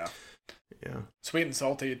 So Fair enough. yeah, Sweet and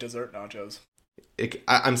salty dessert nachos.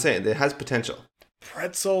 I'm saying it has potential.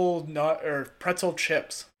 Pretzel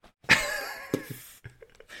chips.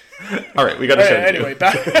 All right, we got to show Anyway,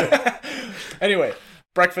 back. Anyway,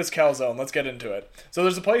 breakfast calzone. Let's get into it. So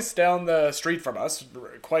there's a place down the street from us,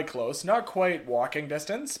 quite close. Not quite walking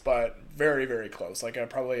distance, but very, very close. Like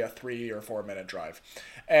probably a 3 or 4 minute drive.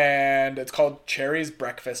 And it's called Cherry's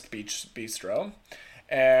Breakfast Beach Bistro.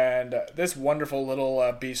 And this wonderful little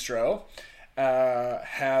bistro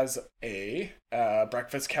has a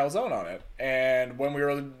breakfast calzone on it. And when we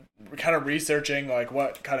were kind of researching like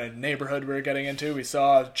what kind of neighborhood we were getting into, we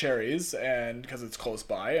saw Cherry's, and because it's close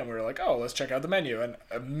by, and we were like, oh, let's check out the menu. And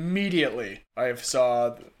immediately I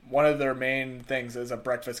saw one of their main things is a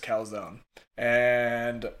breakfast calzone.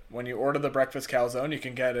 And when you order the breakfast calzone, you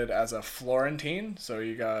can get it as a Florentine. So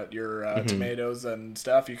you got your tomatoes and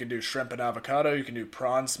stuff. You can do shrimp and avocado. You can do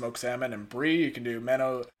prawns, smoked salmon, and brie. You can do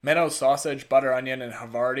menno sausage, butter, onion, and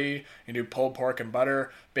Havarti. You can do pulled pork and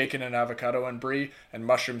butter, bacon and avocado and brie, and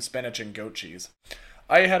mushroom, spinach, and goat cheese.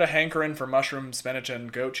 I had a hankering for mushroom, spinach,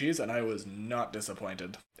 and goat cheese, and I was not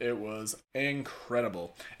disappointed. It was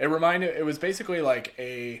incredible. It was basically like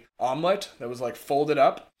a omelet that was like folded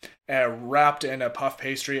up and wrapped in a puff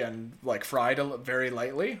pastry and like fried very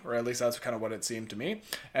lightly, or at least that's kind of what it seemed to me.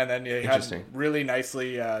 And then you had really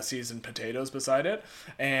nicely seasoned potatoes beside it,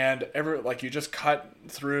 and you just cut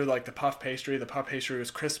through like the puff pastry. The puff pastry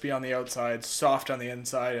was crispy on the outside, soft on the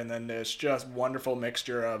inside, and then it's just wonderful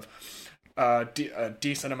mixture of a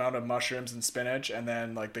decent amount of mushrooms and spinach, and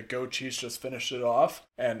then like the goat cheese just finished it off,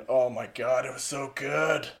 and oh my god, it was so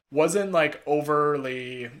good. Wasn't like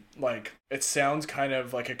overly, like, it sounds kind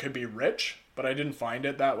of like it could be rich, but I didn't find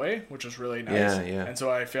it that way, which was really nice. Yeah. And so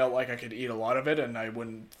I felt like I could eat a lot of it and I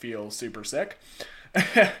wouldn't feel super sick.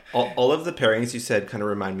 all of the pairings you said kind of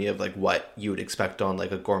remind me of like what you would expect on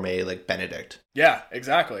like a gourmet like Benedict. Yeah,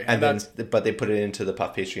 exactly. But they put it into the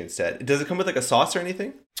puff pastry instead. Does it come with like a sauce or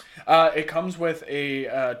anything? It comes with a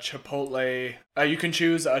chipotle. You can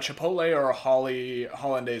choose a chipotle or a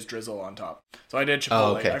hollandaise drizzle on top. So I did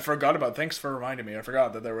chipotle. Oh, okay. I forgot about. Thanks for reminding me. I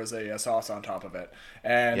forgot that there was a sauce on top of it,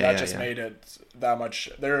 and that just made it that much.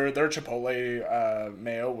 Their chipotle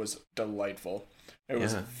mayo was delightful. It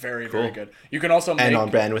was very, very good. You can also and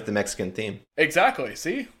on brand with the Mexican theme. Exactly.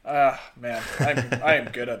 See, man, I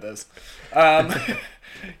am good at this.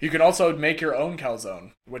 You can also make your own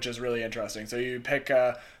calzone, which is really interesting. So you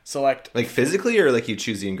select like physically, or like you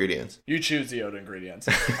choose the ingredients. You choose the own ingredients.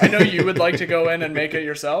 I know you would like to go in and make it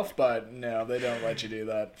yourself, but no, they don't let you do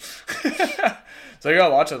that. So you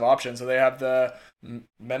got lots of options. So they have the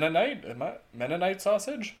Mennonite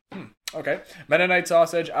sausage. Okay. Mennonite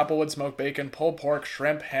sausage, applewood smoked bacon, pulled pork,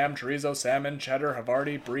 shrimp, ham, chorizo, salmon, cheddar,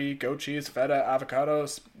 Havarti, brie, goat cheese, feta, avocado,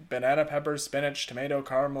 banana peppers, spinach, tomato,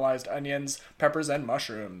 caramelized onions, peppers, and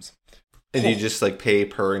mushrooms. And you just like pay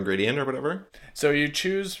per ingredient or whatever? So you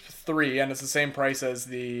choose 3, and it's the same price as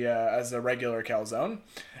the regular calzone.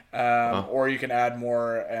 Or you can add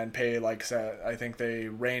more and pay, like, I think they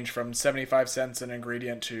range from 75 cents an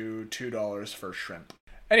ingredient to $2 for shrimp.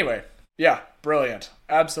 Anyway, yeah, brilliant.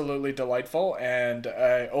 Absolutely delightful, and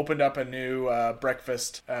opened up a new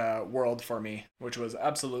breakfast world for me, which was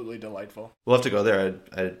absolutely delightful. We'll have to go there.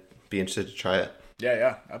 I'd be interested to try it.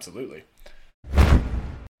 Yeah, absolutely.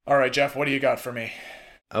 All right, Jeff, what do you got for me?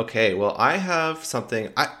 Okay, well, I have something.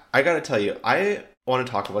 I gotta tell you, I want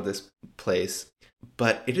to talk about this place,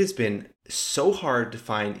 but it has been so hard to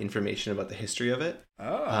find information about the history of it.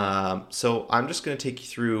 Oh, So I'm just going to take you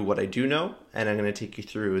through what I do know, and I'm going to take you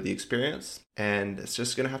through the experience, and it's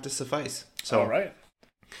just going to have to suffice. So, all right.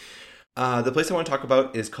 the place I want to talk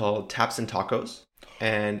about is called Taps and Tacos,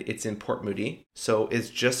 and it's in Port Moody. So it's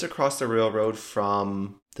just across the railroad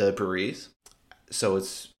from the breweries. So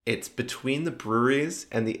it's between the breweries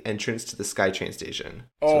and the entrance to the SkyTrain station.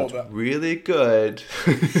 Oh, so it's really good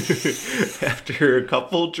after a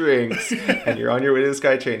couple drinks and you're on your way to the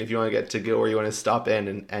SkyTrain if you want to get to go or you want to stop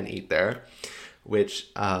in and eat there, which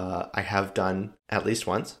I have done at least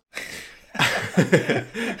once.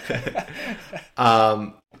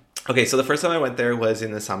 Okay, so the first time I went there was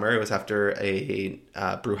in the summer. It was after a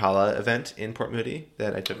Brewhala event in Port Moody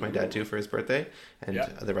that I took my dad to for his birthday, and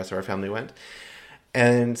the rest of our family went.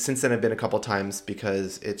 And since then, I've been a couple times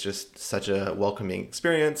because it's just such a welcoming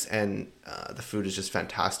experience, and the food is just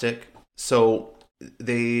fantastic. So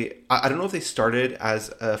I don't know if they started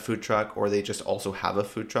as a food truck or they just also have a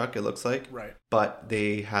food truck, it looks like. Right. But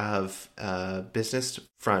they have a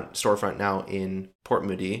storefront now in Port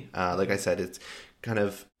Moody. Like I said, it's kind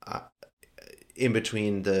of in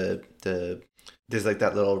between there's like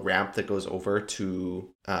that little ramp that goes over to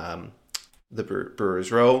the Brewers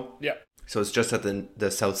Row. Yeah. So it's just at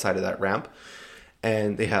the south side of that ramp.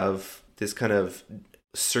 And they have this kind of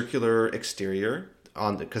circular exterior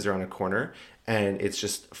because they're on a corner. And it's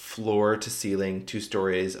just floor to ceiling, 2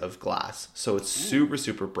 stories of glass. So it's super,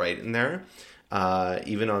 super bright in there.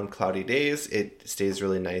 Even on cloudy days, it stays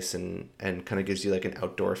really nice and kind of gives you like an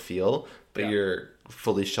outdoor feel. But you're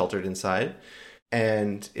fully sheltered inside.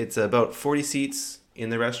 And it's about 40 seats in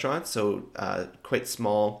the restaurant. So quite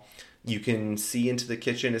small. You can see into the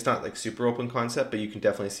kitchen. It's not like super open concept, but you can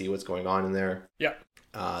definitely see what's going on in there. Yeah.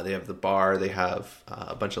 They have the bar. They have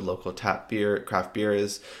a bunch of local craft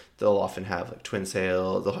beers. They'll often have like Twin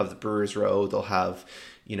Sail. They'll have the Brewers Row. They'll have,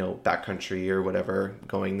 Backcountry or whatever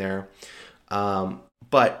going there.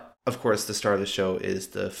 But of course, the star of the show is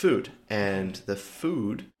the food, and the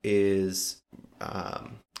food is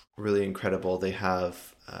really incredible. They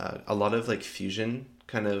have a lot of like fusion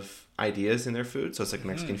kind of ideas in their food. So it's like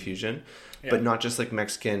Mexican fusion, but not just like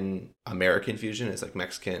Mexican American fusion. It's like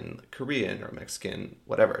Mexican Korean or Mexican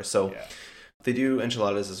whatever. So they do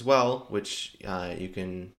enchiladas as well, which you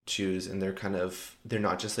can choose. And they're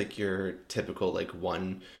not just like your typical like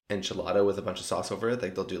one enchilada with a bunch of sauce over it.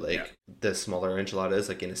 Like they'll do like the smaller enchiladas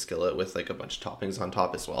like in a skillet with like a bunch of toppings on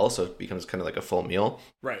top as well. So it becomes kind of like a full meal.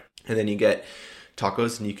 Right. And then you get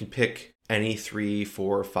tacos and you can pick any 3,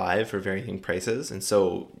 4, 5 for varying prices. And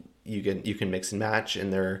so you can mix and match,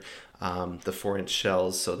 and they're the 4-inch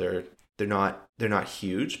shells, so they're not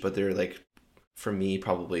huge, but they're like, for me,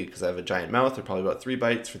 probably because I have a giant mouth, they're probably about 3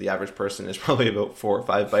 bites. For the average person, it's probably about 4 or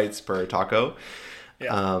 5 bites per taco.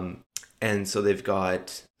 And so they've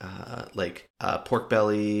got pork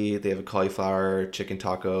belly, they have a cauliflower, chicken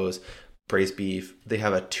tacos, braised beef. They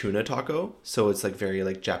have a tuna taco, so it's like very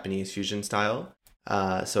like Japanese fusion style.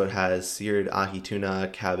 So it has seared ahi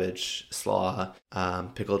tuna, cabbage, slaw,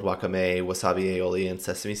 pickled wakame, wasabi aioli, and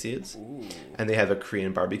sesame seeds. Ooh. And they have a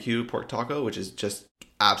Korean barbecue pork taco, which is just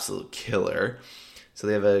absolute killer. So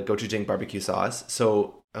they have a gochujang barbecue sauce.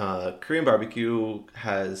 So Korean barbecue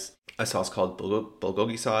has a sauce called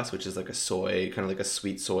bulgogi sauce, which is like a soy, kind of like a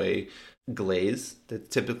sweet soy glaze that's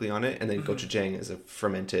typically on it. And then gochujang is a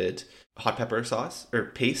fermented hot pepper sauce, or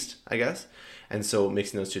paste, I guess. And so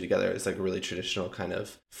mixing those two together is like a really traditional kind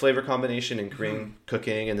of flavor combination in Korean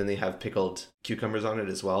cooking. And then they have pickled cucumbers on it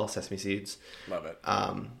as well, sesame seeds. Love it.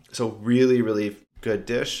 So really, really good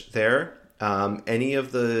dish there. Any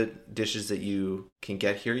of the dishes that you can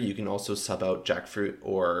get here, you can also sub out jackfruit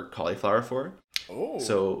or cauliflower for. Oh.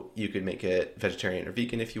 So you could make it vegetarian or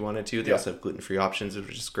vegan if you wanted to. They also have gluten-free options,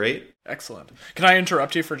 which is great. Excellent. Can I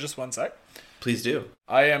interrupt you for just one sec? Please do.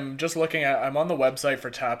 I am just I'm on the website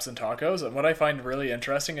for Taps and Tacos, and what I find really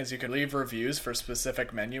interesting is you can leave reviews for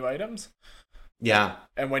specific menu items. Yeah.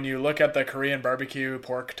 And when you look at the Korean barbecue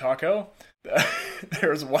pork taco,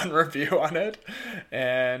 there's one review on it,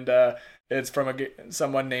 and it's from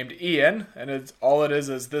someone named Ian, and all it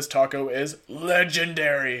is this taco is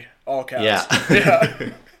legendary, all caps.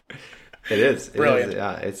 Yeah. It is.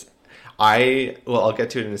 Brilliant. I'll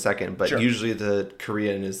get to it in a second, but usually the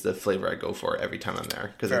Korean is the flavor I go for every time I'm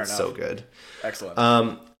there because it's so good.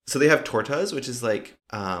 Excellent. So they have tortas, which is like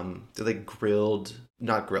they're like grilled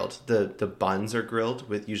not grilled. The buns are grilled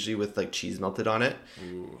with usually with like cheese melted on it,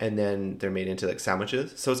 and then they're made into like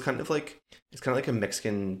sandwiches. So it's kind of like a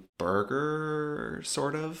Mexican burger,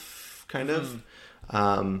 sort of, kind of.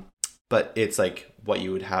 But it's like what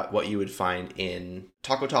you would find in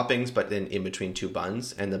taco toppings, but then in between two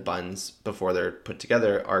buns, and the buns before they're put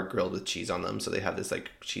together are grilled with cheese on them, so they have this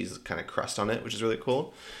like cheese kind of crust on it, which is really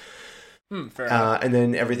cool. Fair enough. And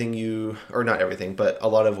then not everything, but a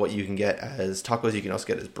lot of what you can get as tacos, you can also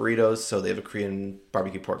get as burritos. So they have a Korean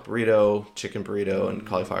barbecue pork burrito, chicken burrito, and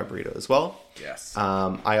cauliflower burrito as well. Yes.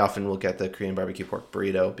 I often will get the Korean barbecue pork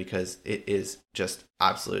burrito because it is just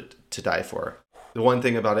absolute to die for. The one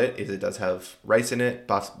thing about it is it does have rice in it,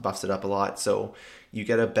 buffs it up a lot. So you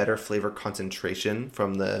get a better flavor concentration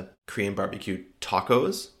from the Korean barbecue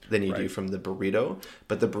tacos than you do from the burrito,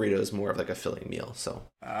 but the burrito is more of like a filling meal. So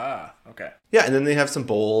okay. Yeah, and then they have some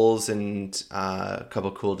bowls and a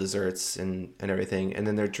couple cool desserts and everything, and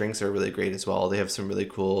then their drinks are really great as well. They have some really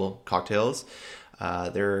cool cocktails.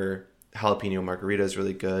 Their jalapeno margarita is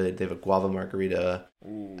really good. They have a guava margarita.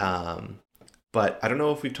 But I don't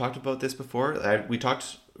know if we've talked about this before. We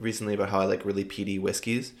talked recently about how I like really peaty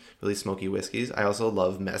whiskeys, really smoky whiskeys. I also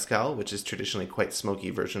love mezcal, which is traditionally quite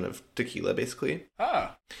smoky version of tequila, basically.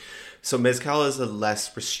 So mezcal is a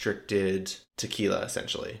less restricted tequila,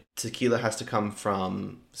 essentially. Tequila has to come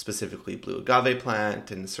from specifically blue agave plant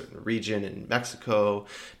in a certain region in Mexico.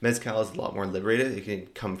 Mezcal is a lot more liberated. It can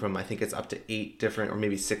come from, I think it's up to 8 different or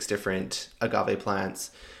maybe 6 different agave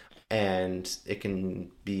plants. And it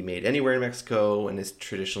can be made anywhere in Mexico, and is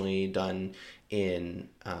traditionally done in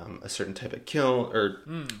a certain type of kiln, or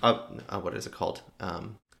what is it called?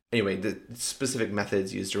 Anyway, the specific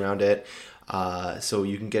methods used around it. So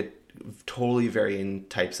you can get totally varying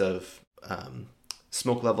types of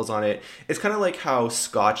smoke levels on it. It's kind of like how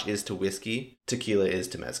Scotch is to whiskey, tequila is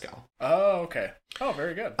to mezcal. Oh, okay. Oh,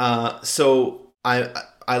 very good. So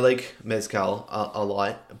I like mezcal a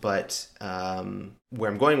lot, but where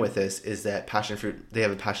I'm going with this is that they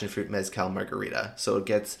have a passion fruit mezcal margarita. So it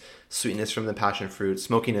gets sweetness from the passion fruit,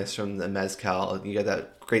 smokiness from the mezcal. You get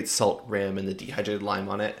that great salt rim and the dehydrated lime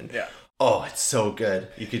on it. And oh, it's so good.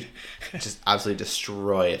 You could just absolutely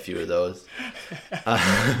destroy a few of those.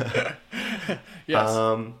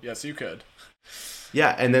 Yes, you could.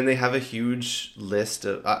 Yeah, and then they have a huge list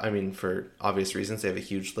of, for obvious reasons, they have a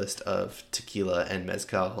huge list of tequila and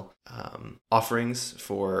mezcal offerings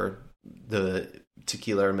for the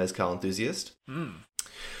tequila or mezcal enthusiast. And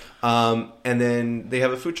then they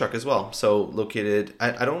have a food truck as well. So located,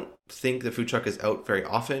 I don't think the food truck is out very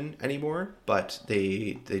often anymore, but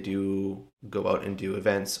they do go out and do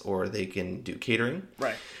events, or they can do catering.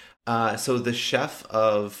 Right. So the chef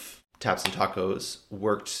of Taps and Tacos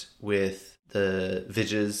worked with the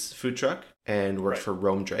Vidges food truck and worked for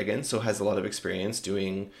Rome Dragon, so has a lot of experience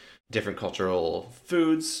doing different cultural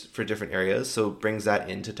foods for different areas, so brings that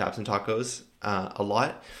into Taps and Tacos a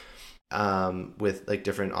lot, with like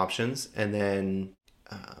different options, and then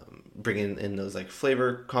bringing in those like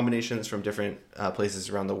flavor combinations from different places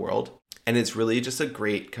around the world. And it's really just a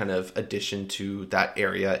great kind of addition to that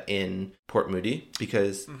area in Port Moody,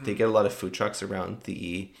 because they get a lot of food trucks around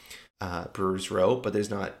the Brewers Row, but there's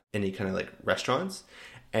not any kind of like restaurants,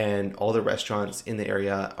 and all the restaurants in the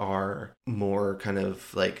area are more kind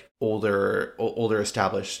of like older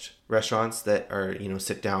established restaurants that are,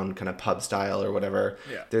 sit down kind of pub style or whatever.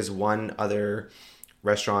 There's one other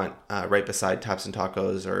restaurant right beside Taps and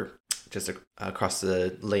Tacos, or just across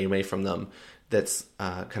the laneway from them, that's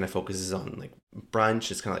kind of focuses on like brunch.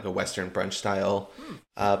 It's kind of like a Western brunch style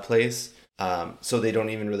place, so they don't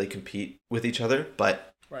even really compete with each other, but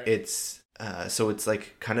it's so it's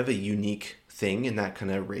like kind of a unique thing in that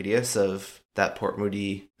kind of radius of that Port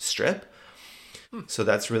Moody strip. So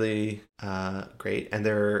that's really great. And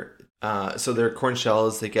their corn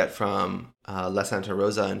shells they get from La Santa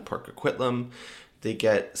Rosa and Port Coquitlam. They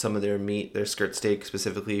get some of their meat, their skirt steak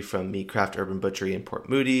specifically, from Meatcraft Urban Butchery in Port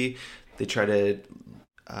Moody. They try to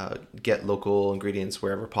get local ingredients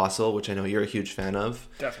wherever possible, which I know you're a huge fan of.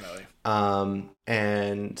 Definitely.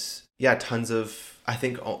 And yeah, tons of, I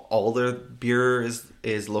think all their beer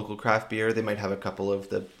is local craft beer. They might have a couple of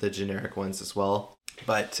the generic ones as well.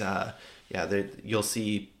 But you'll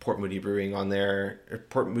see Port Moody Brewing on there, or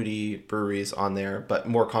Port Moody Breweries on there, but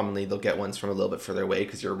more commonly they'll get ones from a little bit further away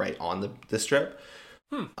because you're right on the strip.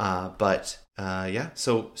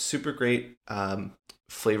 So super great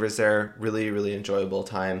flavors there. Really, really enjoyable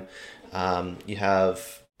time. You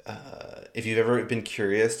have if you've ever been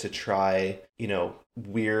curious to try,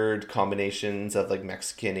 weird combinations of like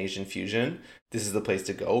Mexican Asian fusion, this is the place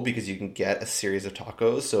to go because you can get a series of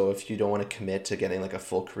tacos. So if you don't want to commit to getting like a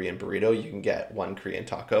full Korean burrito, you can get one Korean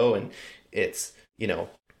taco, and it's,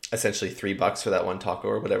 essentially $3 for that one taco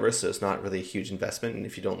or whatever. So it's not really a huge investment. And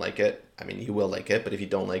if you don't like it, I mean, you will like it, but if you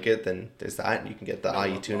don't like it, then there's that. And you can get the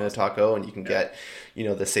ahi tuna taco, and you can get,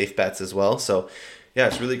 the safe bets as well. So yeah,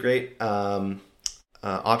 it's really great.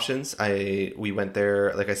 Options. We went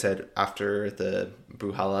there, like I said, after the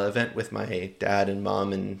Bruhala event with my dad and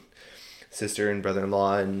mom and sister and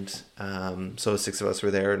brother-in-law, and so 6 of us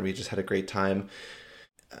were there, and we just had a great time.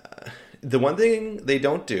 The one thing they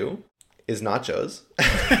don't do is nachos.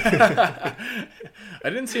 I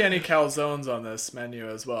didn't see any calzones on this menu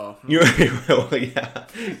as well. Yeah.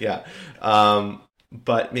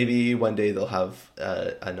 But maybe one day they'll have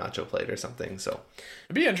a nacho plate or something. So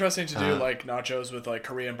it'd be interesting to do like nachos with like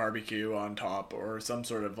Korean barbecue on top, or some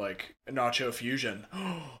sort of like nacho fusion.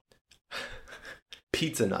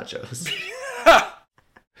 Pizza nachos.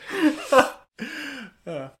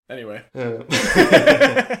 Anyway.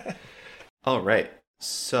 All right.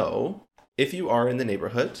 So if you are in the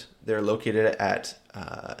neighborhood, they're located at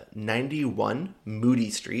 91 Moody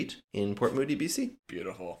Street in Port Moody, BC.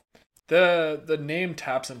 Beautiful. The name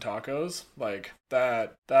Taps and Tacos, like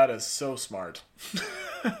that is so smart.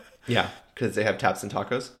 Yeah, because they have taps and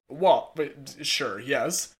tacos. Well, but sure,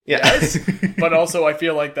 yes. Yeah. Yes. But also I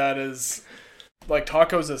feel like that is like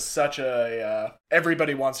tacos is such a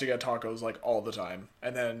everybody wants to get tacos like all the time,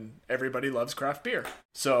 and then everybody loves craft beer.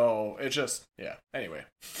 So it just anyway.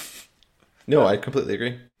 No, I completely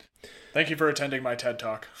agree. Thank you for attending my TED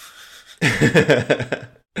Talk.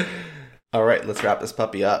 All right, let's wrap this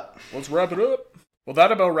puppy up. Let's wrap it up. Well,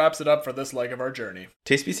 that about wraps it up for this leg of our journey.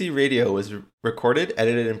 Taste BC Radio was recorded,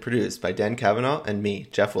 edited, and produced by Dan Cavanaugh and me,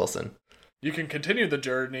 Jeff Wilson. You can continue the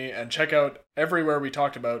journey and check out everywhere we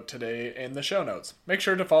talked about today in the show notes. Make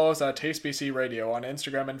sure to follow us at Taste BC Radio on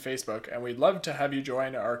Instagram and Facebook, and we'd love to have you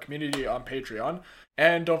join our community on Patreon.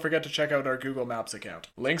 And don't forget to check out our Google Maps account.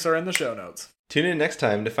 Links are in the show notes. Tune in next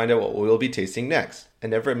time to find out what we will be tasting next,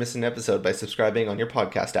 and never miss an episode by subscribing on your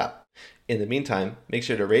podcast app. In the meantime, make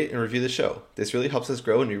sure to rate and review the show. This really helps us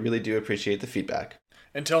grow, and we really do appreciate the feedback.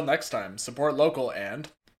 Until next time, support local and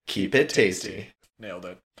keep it tasty. Nailed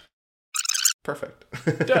it. Perfect.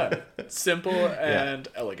 Done. Simple and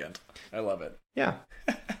elegant. I love it. Yeah.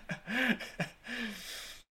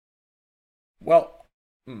 Well,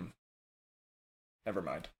 never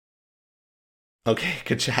mind. Okay,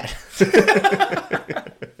 good chat.